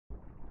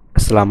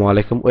আসসালামু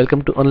আলাইকুম, welcome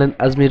to online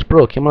Ajmer pro.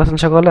 কেমন আছেন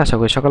সকলে? আশা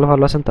করি সকলে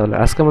ভালো আছেন। তাহলে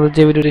আজকে আমাদের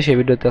যে ভিডিওটি, সেই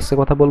ভিডিওতে আজকে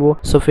কথা বলবো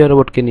সোফিয়া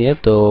রোবটকে নিয়ে।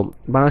 তো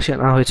বাংলাদেশে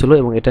আনা হয়েছিল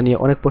এবং এটা নিয়ে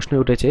অনেক প্রশ্ন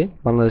উঠেছে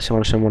বাংলাদেশের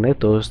মানুষের মনে।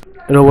 তো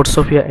রোবট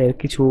সোফিয়া এর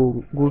কিছু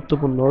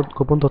গুরুত্বপূর্ণ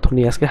গোপন তথ্য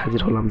নিয়ে আজকে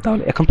হাজির হলাম।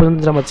 তাহলে এখন পর্যন্ত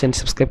যারা আমার চ্যানেল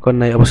সাবস্ক্রাইব করেন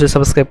নাই, অবশ্যই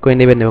সাবস্ক্রাইব করে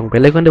নেবেন এবং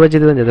বেল আইকনটি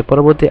বাজিয়ে দেবেন যাতে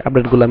পরবর্তী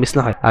আপডেটগুলো মিস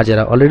না হয়। আর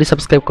যারা অলরেডি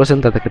সাবস্ক্রাইব করেছেন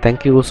তাদেরকে থ্যাংক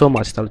ইউ সো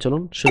মাচ। তাহলে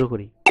চলুন শুরু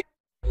করি।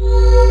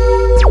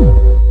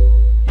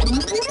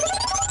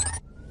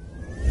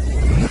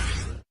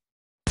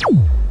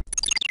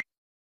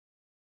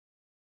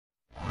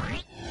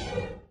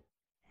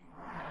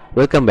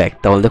 Welcome back.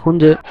 তাহলে দেখুন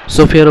যে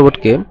সোফিয়া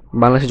রোবটকে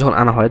বাংলাদেশে যখন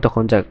আনা হয়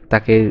তখন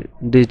তাকে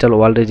ডিজিটাল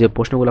ওয়ার্ল্ডে যে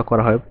প্রশ্নগুলো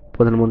করা হয়,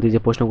 প্রধানমন্ত্রী যে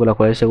প্রশ্নগুলো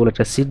করে সেগুলো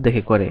একটা সিট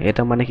দেখে করে।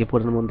 এটা মানে কি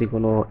প্রধানমন্ত্রী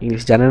কোনো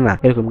ইংলিশ জানে না?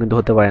 এরকম কিন্তু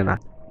হতে পারে না।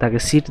 তাকে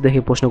সিট দেখে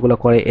প্রশ্নগুলো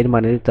করে, এর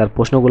মানে তার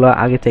প্রশ্নগুলো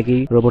আগে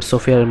থেকেই রোবট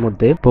সোফিয়ার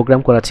মধ্যে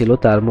প্রোগ্রাম করা ছিল,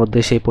 তার মধ্যে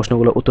সেই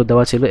প্রশ্নগুলো উত্তর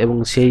দেওয়া ছিল এবং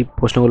সেই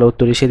প্রশ্নগুলো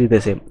উত্তরই সে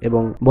দিতেছে।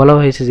 এবং বলা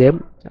হয়েছে যে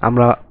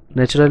আমরা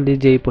ন্যাচারালি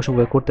যেই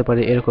প্রশ্নগুলো করতে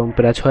পারি এরকম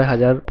প্রায়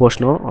 6,000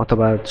 প্রশ্ন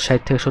অথবা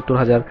 60 থেকে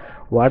 70,000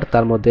 ওয়ার্ড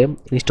তার মধ্যে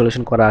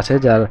ইনস্টলেশন করা আছে,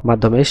 যার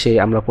মাধ্যমে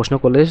আমরা প্রশ্ন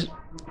করলে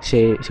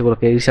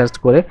সেগুলোকে রিসার্চ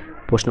করে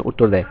প্রশ্নের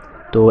উত্তর দেয়।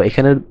 তো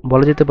এখানে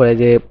বলা যেতে পারে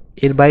যে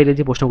এর বাইরে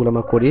যে প্রশ্নগুলো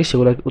আমরা করি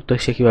সেগুলোর উত্তর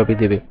সে কীভাবে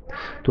দেবে।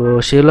 তো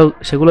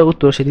সেগুলোর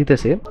উত্তর সে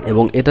দিতেছে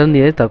এবং এটা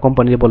নিয়ে তার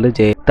কোম্পানি বলে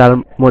যে তার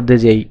মধ্যে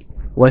যেই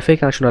ওয়াইফাই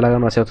কানেকশনটা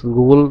লাগানো আছে, অর্থাৎ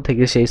গুগল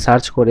থেকে সেই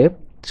সার্চ করে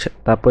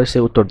তারপরে সে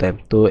উত্তর দেয়।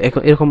 তো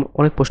এখন এরকম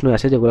অনেক প্রশ্ন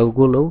আছে যেগুলো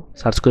গুগলেও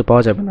সার্চ করে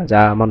পাওয়া যাবে না,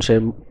 যা মানুষের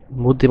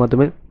বুদ্ধির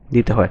মাধ্যমে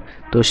দিতে হয়।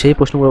 তো সেই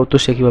প্রশ্নগুলোর উত্তর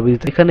সে কীভাবে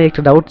দিতে। এখানে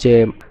একটা ডাউট যে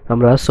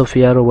আমরা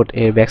সোফিয়া রোবট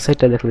এর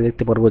ব্যাকসাইডটা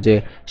দেখতে পারবো যে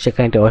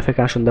সেখানে একটা ওয়াইফাই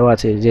কানেকশন দেওয়া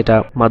আছে, যেটা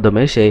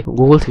মাধ্যমে সে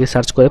গুগল থেকে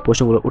সার্চ করে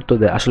প্রশ্নগুলোর উত্তর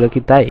দেয়। আসলে কি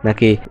তাই,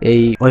 নাকি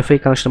এই ওয়াইফাই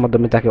কানেকশনের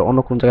মাধ্যমে তাকে অন্য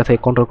কোনো জায়গা থেকে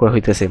কন্ট্রোল করা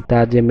হইতেছে?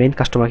 তার যে মেইন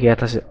কাস্টমার কেয়ার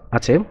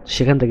আছে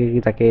সেখান থেকে কি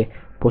তাকে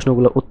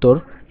প্রশ্নগুলোর উত্তর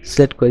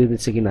সিলেক্ট করে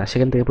দিচ্ছে কিনা,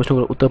 সেখান থেকে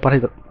প্রশ্নগুলোর উত্তর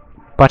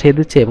পাঠিয়ে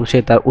দিচ্ছে এবং সে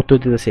তার উত্তর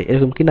দিতেছে,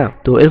 এরকম কিনা?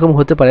 তো এরকম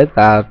হতে পারে,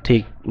 তা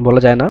ঠিক বলা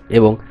যায় না।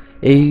 এবং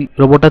এই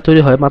রোবটটা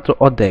তৈরি হয় মাত্র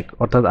অর্ধেক,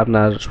 অর্থাৎ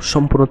আপনার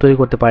সম্পূর্ণ তৈরি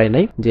করতে পারে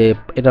নাই। যে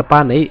এটা পা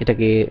নেই,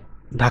 এটাকে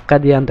ধাক্কা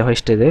দিয়ে আনতে হয়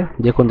স্টেজে,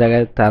 যে কোন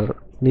জায়গায় তার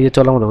নিজে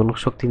চলার মতো কোনো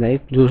শক্তি নাই,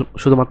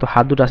 শুধুমাত্র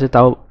হাত দুটো আছে,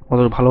 তাও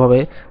ভালোভাবে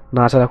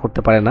নাড়াচাড়া করতে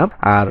পারে না।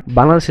 আর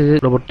বাংলাদেশে যে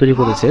রোবট তৈরি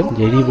করেছে,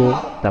 যে রিবো,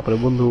 তারপরে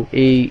বন্ধু,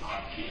 এই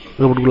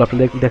রোবটগুলো আপনি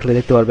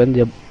দেখতে পারবেন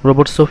যে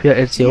রোবট সোফিয়া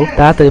এর চেয়েও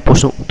তাড়াতাড়ি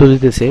প্রশ্ন উত্তর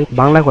দিতেছে,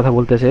 বাংলায় কথা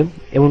বলতেছে,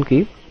 এমনকি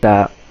তা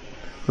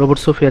রোবট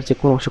সোফিয়ার চেয়ে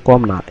কোনো অংশ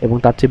কম না এবং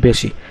তার চেয়ে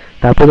বেশি।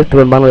 তারপর দেখতে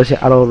পাবেন বাংলাদেশে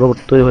আরো রোবট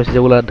তৈরি হয়েছে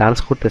যেগুলো ডান্স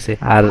করতেছে।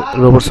 আর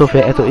রোবট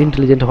সোফিয়া এত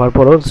ইন্টেলিজেন্ট হওয়ার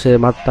পরও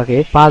তাকে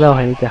পা দেওয়া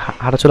হয়নি,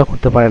 হাঁটাচলা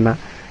করতে পারে না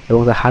এবং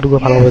তার হাঁটুগুলো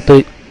ভালোভাবে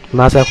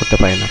নাচা করতে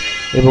পারে না।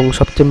 এবং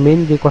সবচেয়ে মেইন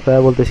যে কথা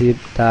বলতেছি,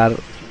 তার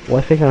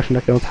ওয়াইফাই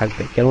কানেকশনটা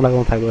কেন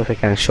লাগানো থাকবে ওয়াইফাই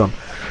কানেকশন?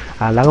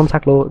 আর লাগানো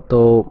থাকলেও তো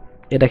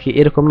এটা কি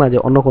এরকম না যে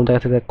অন্য কোনো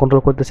জায়গা থেকে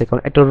কন্ট্রোল করতেছে?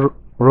 কারণ একটা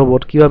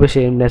রোবট কিভাবে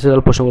সে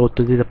ন্যাচারাল প্রশ্নের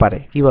উত্তর দিতে পারে?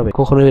 কিভাবে?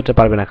 কখনোই এটা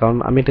পারবে না, কারণ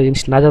আমি একটা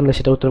জিনিস না জানলে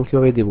সেটা উত্তর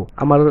কিভাবে দিব?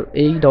 আমার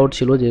এই ডাউট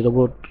ছিল যে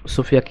রোবট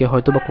সোফিয়াকে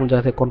হয়তো বা কোনো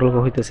জায়গা থেকে কন্ট্রোল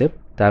করা হইতেছে,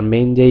 তার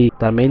মেইন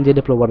যে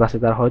ডেভেলপার আছে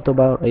তার হয়তো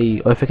বা এই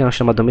ওয়াইফাই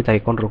কানেকশনের মাধ্যমে তাকে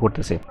কন্ট্রোল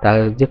করতেছে, তার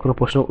যে কোনো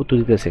প্রশ্ন উত্তর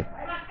দিতেছে।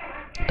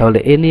 তাহলে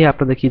এ নিয়ে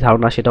আপনাদের কি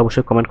ধারণা সেটা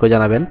অবশ্যই কমেন্ট করে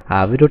জানাবেন।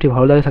 আর ভিডিওটি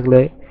ভালো লাগে থাকলে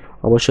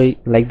অবশ্যই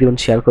লাইক দিবেন,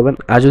 শেয়ার করবেন।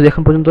 আর যদি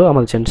এখন পর্যন্ত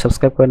আমাদের চ্যানেল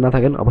সাবস্ক্রাইব করে না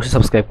থাকেন, অবশ্যই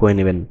সাবস্ক্রাইব করে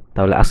নেবেন।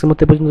 তাহলে আজকের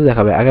মতো পর্যন্ত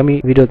দেখাবে আগামী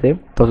ভিডিওতে।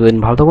 ততদিন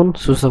ভালো থাকুন,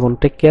 সুস্থ থাকুন,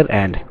 take care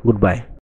and good bye.